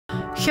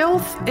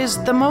Health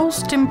is the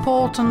most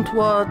important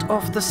word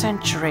of the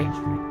century.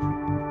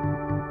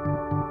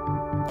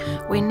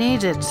 We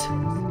need it.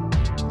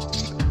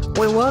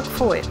 We work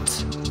for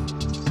it.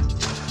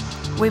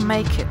 We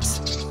make it.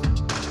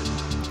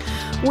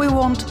 We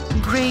want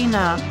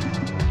greener,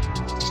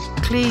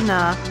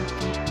 cleaner,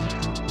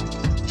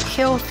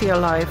 healthier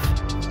life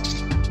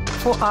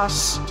for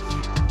us,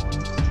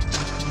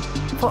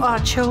 for our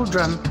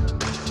children,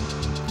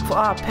 for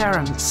our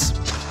parents.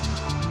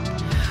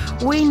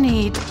 We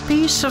need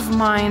peace of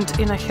mind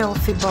in a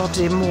healthy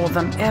body more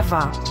than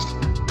ever.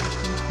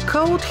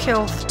 Code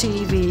Health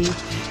TV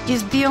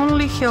is the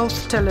only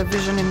health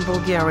television in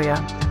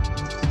Bulgaria.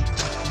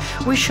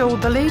 We show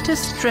the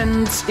latest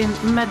trends in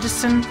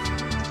medicine,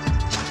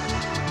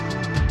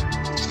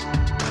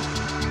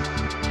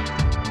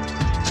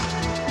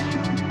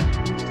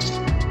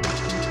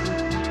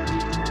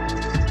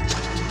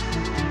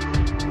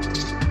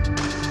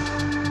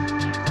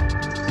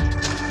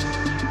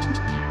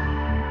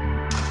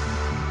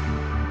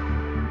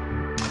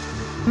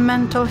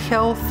 mental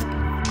health,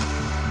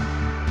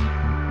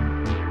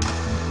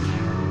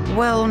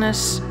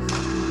 wellness,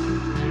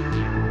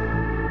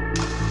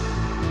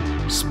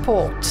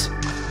 sport.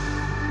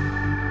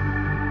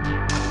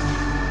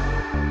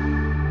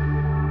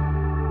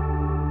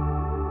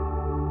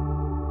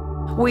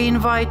 We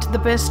invite the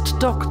best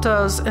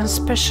doctors and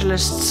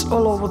specialists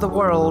all over the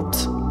world.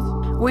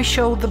 We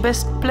show the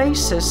best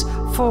places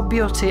for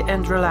beauty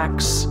and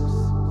relax.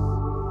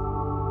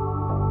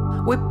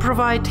 We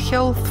provide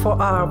health for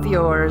our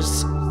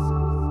viewers.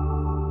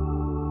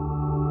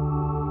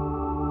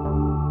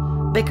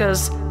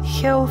 Because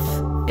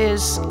health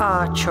is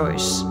our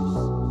choice.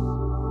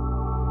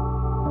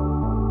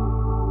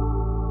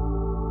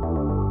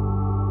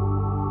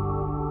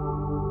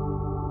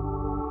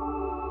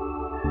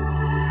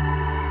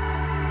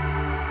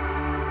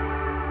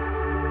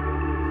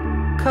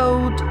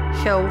 Code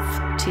Health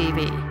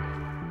TV.